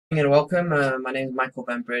And welcome. My name is Michael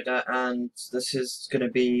Van Breda, and this is going to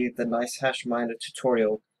be the NiceHash Miner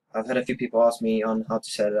tutorial. I've had a few people ask me on how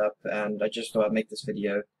to set it up, and I just thought I'd make this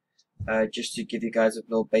video just to give you guys a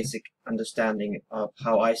little basic understanding of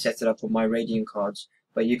how I set it up for my Radiant cards.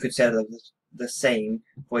 But you could set it up the same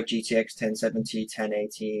for GTX 1070,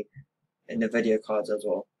 1080, and the video cards as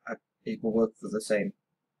well. It will work for the same.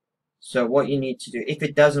 So what you need to do, if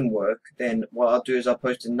it doesn't work, then what I'll do is I'll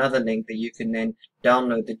post another link that you can then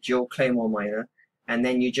download the dual Claymore miner, and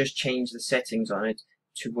then you just change the settings on it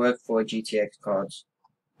to work for GTX cards.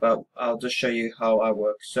 But I'll just show you how I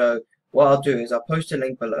work. So what I'll do is I'll post a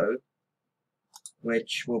link below,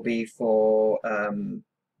 which will be for what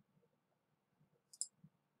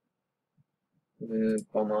it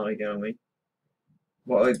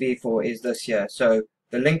would be for is this here. So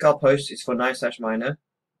the link I'll post is for NiceHash Miner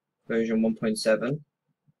version 1.7.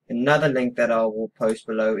 Another link that I will post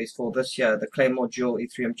below is for this here, the Claymore Dual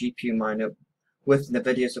Ethereum GPU miner with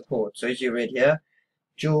NVIDIA support. So as you read here,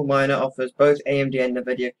 Dual Miner offers both AMD and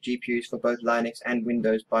NVIDIA GPUs for both Linux and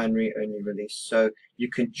Windows binary only release. So you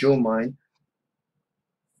can dual mine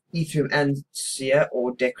Ethereum and SIA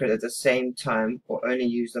or Decred at the same time, or only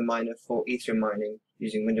use the miner for Ethereum mining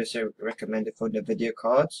using Windows recommended for NVIDIA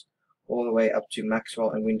cards, all the way up to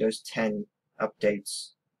Maxwell and Windows 10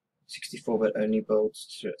 updates. 64-bit only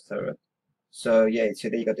builds thorough. So yeah, so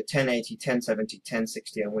there you got the 1080, 1070,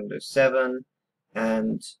 1060 on Windows 7,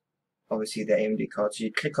 and obviously the AMD card. So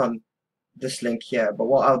you click on this link here, but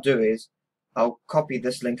what I'll do is I'll copy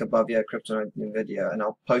this link above here, Kryptonite NVIDIA, and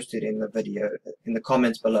I'll post it in the video, in the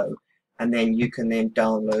comments below, and then you can then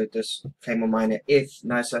download this Claymore miner if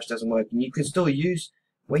NiceHash doesn't work. And you can still use,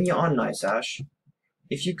 when you're on NiceHash,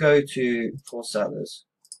 if you go to for sellers,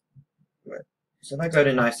 so if I go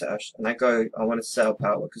to NiceHash and I want to sell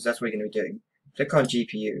power because that's what you're going to be doing. Click on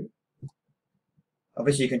GPU.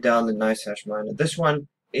 Obviously, you can download NiceHash Miner. This one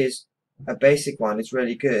is a basic one. It's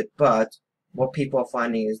really good, but what people are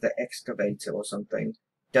finding is the excavator or something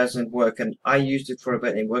doesn't work. And I used it for a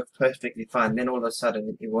bit and it worked perfectly fine. Then all of a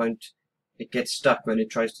sudden, it gets stuck when it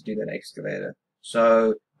tries to do that excavator.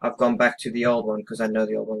 So I've gone back to the old one because I know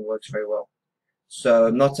the old one works very well. So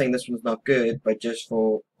I'm not saying this one's not good, but just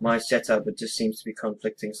for my setup, it just seems to be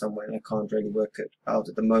conflicting somewhere and I can't really work it out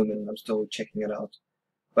at the moment. I'm still checking it out.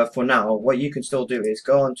 But for now, what you can still do is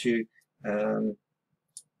go on to,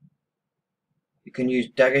 you can use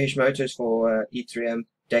Dagger Hashimoto's for Ethereum,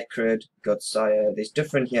 Decred, got SIA. There's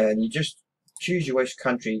different here, and you just choose your which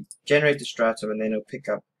country, generate the stratum, and then it'll pick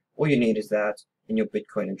up. All you need is that in your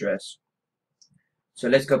Bitcoin address. So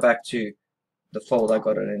let's go back to the folder I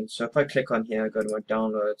got it in. So if I click on here, I go to my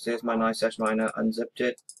downloads, there's my NiceHash Miner, unzipped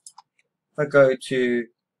it. If I go to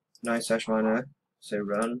NiceHash Miner, say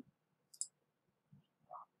run,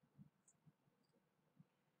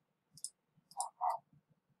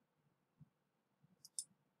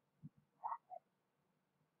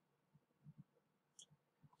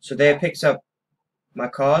 so there it picks up my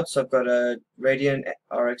cards. So I've got a Radiant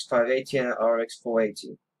RX 580 and an RX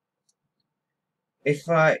 480.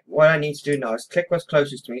 What I need to do now is click what's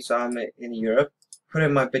closest to me, so I'm in Europe, put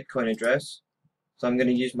in my Bitcoin address. So I'm going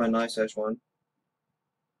to use my NiceHash one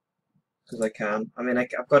because I can. I mean,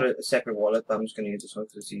 I've got a separate wallet, but I'm just going to use this one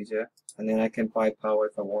because it's easier. And then I can buy power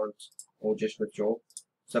if I want, or just withdraw.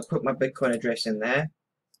 So I put my Bitcoin address in there.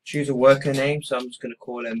 Choose a worker name, so I'm just going to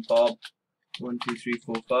call him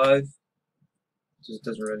Bob12345. Just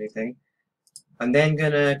doesn't really think. I'm then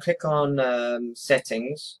going to click on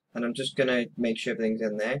settings, and I'm just going to make sure everything's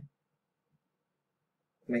in there.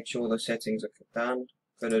 Make sure all the settings are done.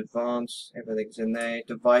 Go to advanced, everything's in there.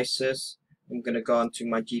 Devices, I'm going to go on to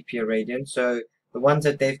my GPU Radiant. So the ones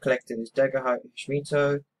that they've collected is Dagger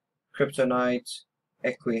Hashimoto, Kryptonite,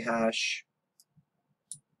 Equihash,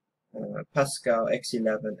 Pascal,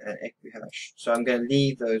 X11, and Equihash. So I'm going to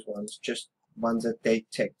leave those ones, just ones that they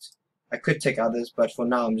ticked. I could tick others, but for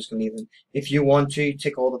now I'm just going to leave them. If you want to,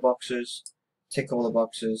 tick all the boxes,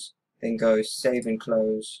 then go save and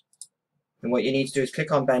close. And what you need to do is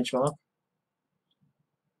click on benchmark,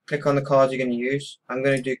 click on the cards you're going to use. I'm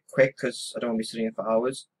going to do quick because I don't want to be sitting here for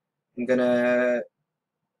hours. I'm going to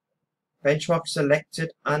benchmark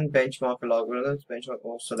selected and benchmark algorithms, benchmark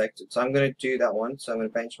all selected. So I'm going to do that one. So I'm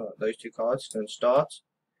going to benchmark those two cards. It's going to start.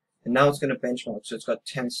 And now it's going to benchmark. So it's got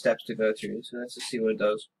 10 steps to go through. So let's just see what it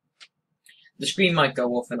does. The screen might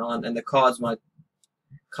go off and on, and the cards might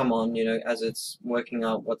come on, you know, as it's working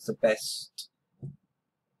out what's the best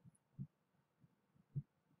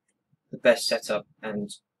setup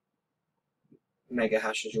and mega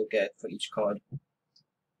hashes you'll get for each card.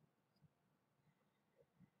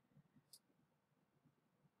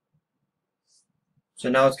 So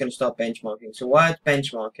now it's going to start benchmarking. So while it's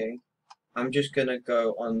benchmarking, I'm just going to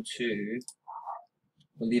go on to,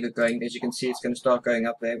 we'll leave it going. As you can see, it's going to start going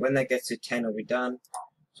up there. When that gets to 10, I'll be done.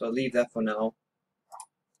 So I'll leave that for now.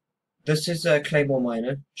 This is a Claymore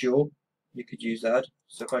Miner, dual. You could use that.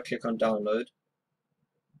 So if I click on download,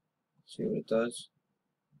 see what it does.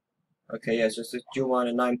 Okay, yes, it's a dual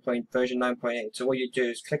miner version 9.8. So what you do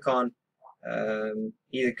is click on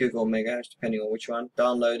either Google or Mega, depending on which one.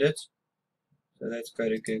 Download it. So let's go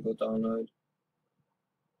to Google download.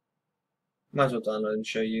 Might as well download and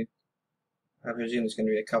show you. I presume there's going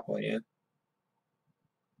to be a couple in here.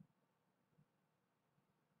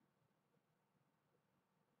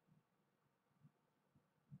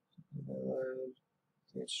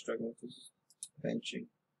 It's struggling with this benching.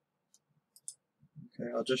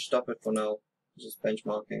 Okay, I'll just stop it for now. Just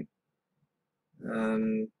benchmarking.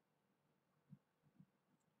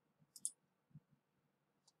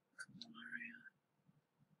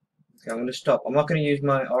 Okay, I'm going to stop. I'm not going to use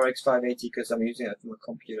my RX 580 because I'm using it for my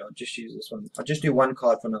computer. I'll just use this one. I'll just do one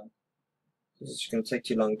card for now. This is going to take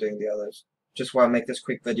too long doing the others. Just while I make this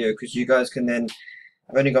quick video, because you guys can then...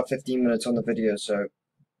 I've only got 15 minutes on the video, so...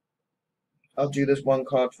 I'll do this one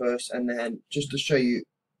card first, and then just to show you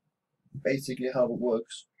basically how it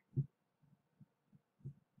works.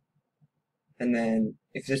 And then,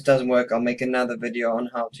 if this doesn't work, I'll make another video on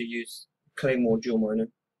how to use Claymore dual miner.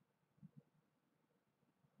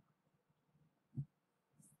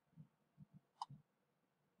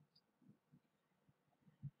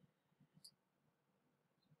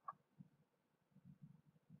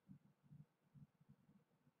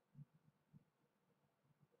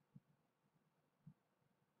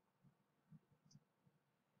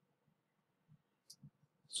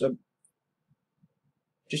 So,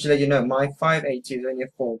 just to let you know, my 580 is only a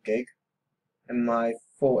 4 gig, and my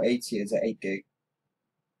 480 is a 8 gig.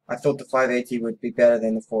 I thought the 580 would be better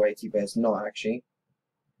than the 480, but it's not actually.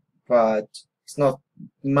 But it's not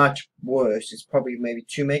much worse. It's probably maybe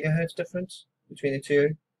 2 megahertz difference between the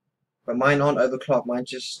two. But mine aren't overclocked. Mine's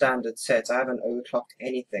just standard sets. I haven't overclocked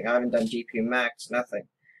anything. I haven't done GPU max, nothing.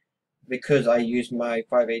 Because I use my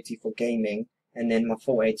 580 for gaming, and then my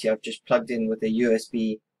 480 I've just plugged in with a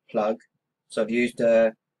USB plug. So I've used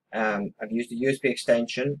a USB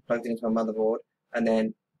extension plugged into my motherboard, and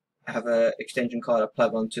then I have a extension card I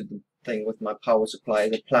plug onto the thing with my power supply,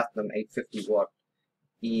 the Platinum 850 watt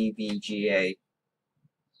EVGA.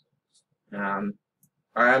 I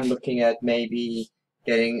am looking at maybe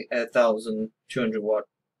getting a 1200 watt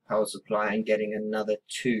power supply and getting another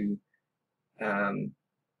two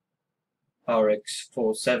RX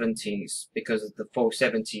 470s, because the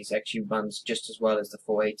 470s actually runs just as well as the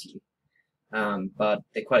 480, but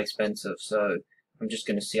they're quite expensive, so I'm just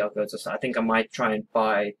going to see how it goes. I think I might try and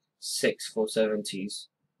buy 6 470s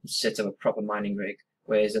and set up a proper mining rig,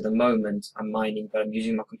 whereas at the moment I'm mining but I'm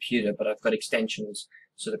using my computer, but I've got extensions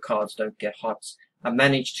so the cards don't get hot. I've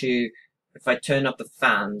managed to, if I turn up the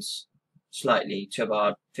fans slightly to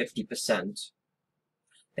about 50%,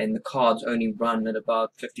 then the cards only run at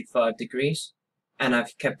about 55 degrees, and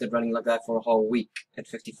I've kept it running like that for a whole week at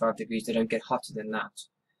 55 degrees. They don't get hotter than that.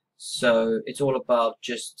 So it's all about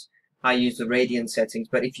just, I use the radiant settings,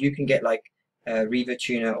 but if you can get like a Reaver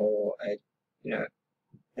tuner or a,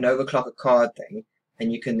 an overclocker card thing,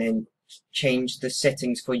 and you can then change the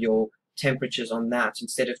settings for your temperatures on that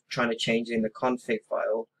instead of trying to change it in the config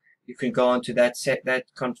file, you can go onto that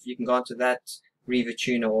you can go onto that Reaver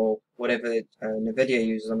tuner or whatever NVIDIA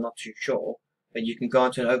uses, I'm not too sure, but you can go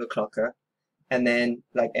onto an overclocker and then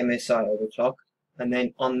like MSI overclock, and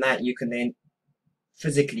then on that you can then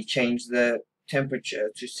physically change the temperature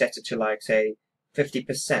to set it to like say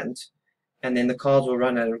 50%, and then the cards will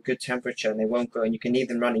run at a good temperature and they won't go, and you can leave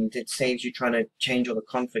them running. It saves you trying to change all the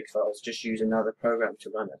config files, just use another program to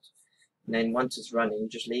run it. And then once it's running, you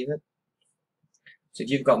just leave it. So if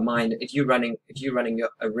you've got if you're running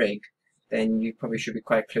a rig, then you probably should be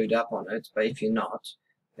quite clued up on it. But if you're not,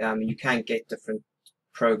 you can get different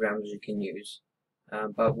programs you can use.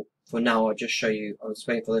 But for now, I'll just show you. I'm just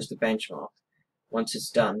waiting for this to benchmark. Once it's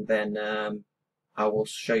done, then I will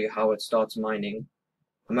show you how it starts mining.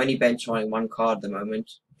 I'm only benchmarking one card at the moment,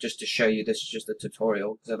 just to show you. This is just a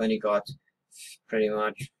tutorial because I've only got pretty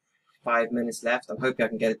much 5 minutes left. I'm hoping I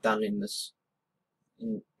can get it done in this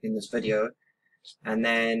video, and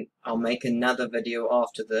then I'll make another video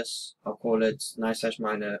after this. I'll call it Nice Hash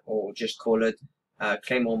Miner, or just call it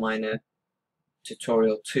Claymore Miner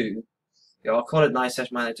Tutorial 2. Yeah, I'll call it Nice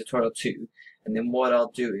Hash Miner Tutorial 2, and then what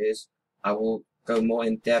I'll do is I will go more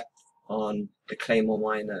in depth on the Claymore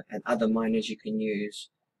Miner and other miners you can use,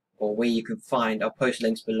 or where you can find. I'll post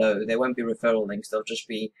links below. There won't be referral links, they'll just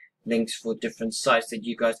be links for different sites that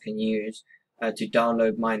you guys can use to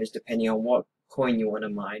download miners depending on what coin you want to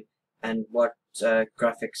mine and what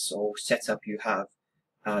graphics or setup you have,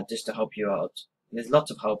 just to help you out. There's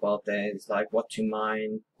lots of help out there. It's like what to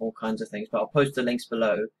mine, all kinds of things, but I'll post the links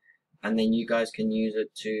below, and then you guys can use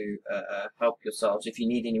it to help yourselves. If you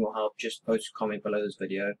need any more help, just post a comment below this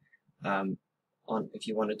video on if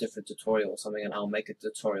you want a different tutorial or something, and I'll make a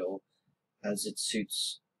tutorial as it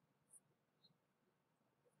suits.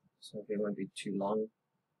 So it won't be too long.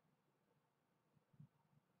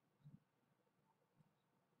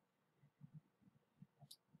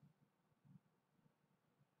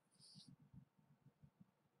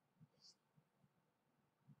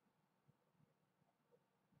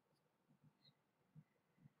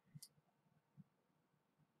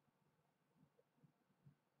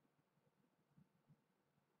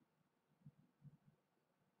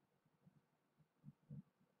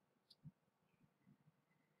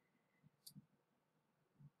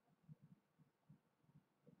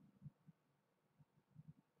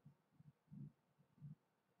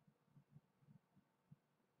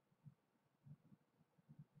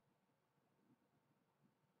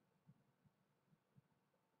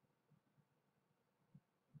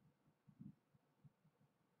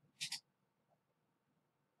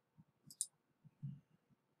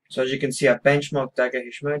 So as you can see, I've benchmarked Dagger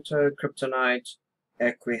Hashimoto, Kryptonite,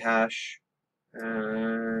 Equihash,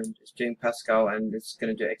 and it's doing Pascal, and it's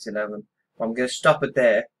going to do X11. But I'm going to stop it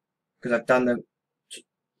there because I've done the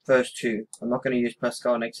first two. I'm not going to use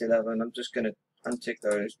Pascal and X11. I'm just going to untick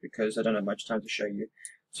those because I don't have much time to show you.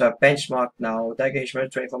 So I've benchmarked now Dagger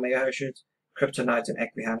Hashimoto 24 MHz, Kryptonite, and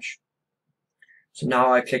Equihash. So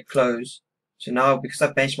now I click close. So now, because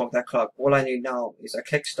I've benchmarked that clock, all I need now is I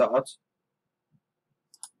click start.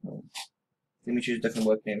 Let me choose a different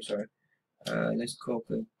work name, sorry. Let's call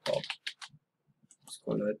it Bob.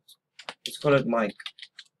 Let's call it Mike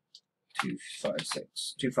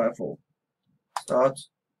 254. Start.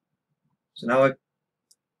 So now it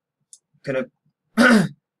kind of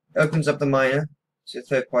opens up the miner. It's a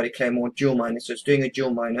third party Claymore dual miner, so it's doing a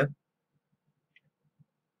dual miner.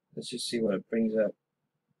 Let's just see what it brings up.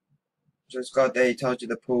 So it's got there, it tells you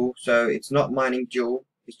the pool, so it's not mining dual,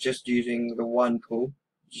 it's just using the one pool,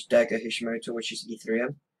 which is Dagger Hashimoto, which is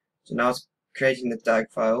Ethereum. So now it's creating the DAG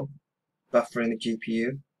file, buffering the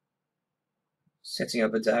GPU, setting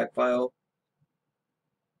up a DAG file,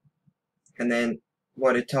 and then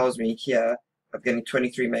what it tells me here, I'm getting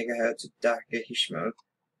 23 megahertz of Dagger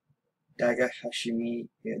Hashimi,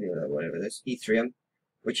 whatever it is, Ethereum,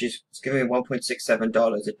 which is, it's giving me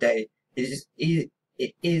 $1.67 a day. It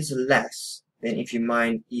is less than if you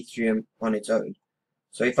mine Ethereum on its own.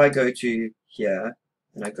 So if I go to here,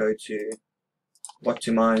 and I go to what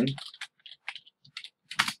to mine,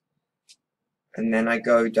 and then I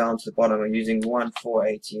go down to the bottom, I'm using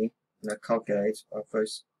 1480, and I calculate,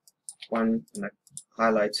 first one, and I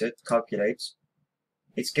highlight it, calculate.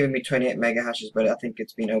 It's giving me 28 mega hashes, but I think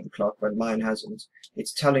it's been overclocked, but mine hasn't.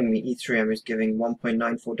 It's telling me Ethereum is giving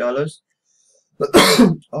 $1.94,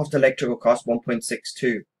 after electrical cost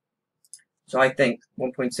 1.62. So I think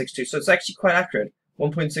 1.62, so it's actually quite accurate,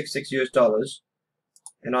 1.66 US dollars.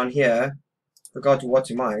 And on here, with regard to what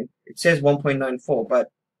to mine, it says 1.94,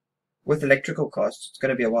 but with electrical costs, it's going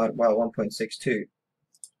to be about 1.62.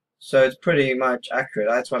 So it's pretty much accurate.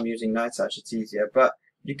 That's why I'm using NightSash, it's easier. But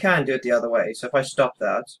you can do it the other way. So if I stop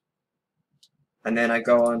that, and then I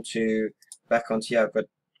go on to, back onto here, I've got a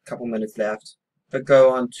couple minutes left. If I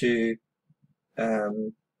go on to,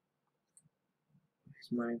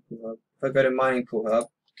 Mining Pool Hub. If I go to Mining Pool Hub,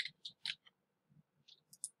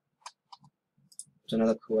 it's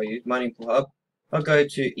another pool I use, Mining Pool Hub. I'll go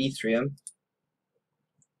to Ethereum.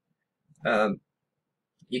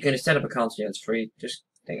 You can set up accounts here, it's free, just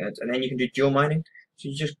think it, and then you can do dual mining. So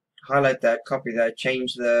you just highlight that, copy that,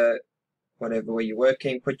 change the whatever where you're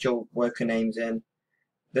working, put your worker names in.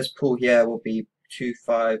 This pool here will be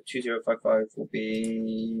 2055 will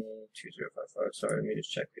be 2055. Sorry, let me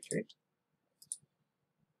just check between.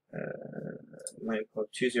 Mining pool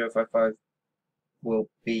 2055 will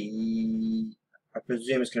be, I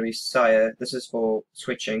presume it's going to be Sire. This is for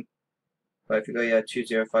switching. But if you go, yeah,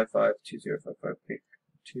 2055, pick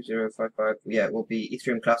 2055, yeah, it will be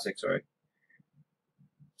Ethereum Classic, sorry.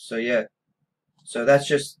 So yeah, so that's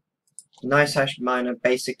just NiceHash Miner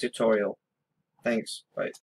basic tutorial. Thanks, bye.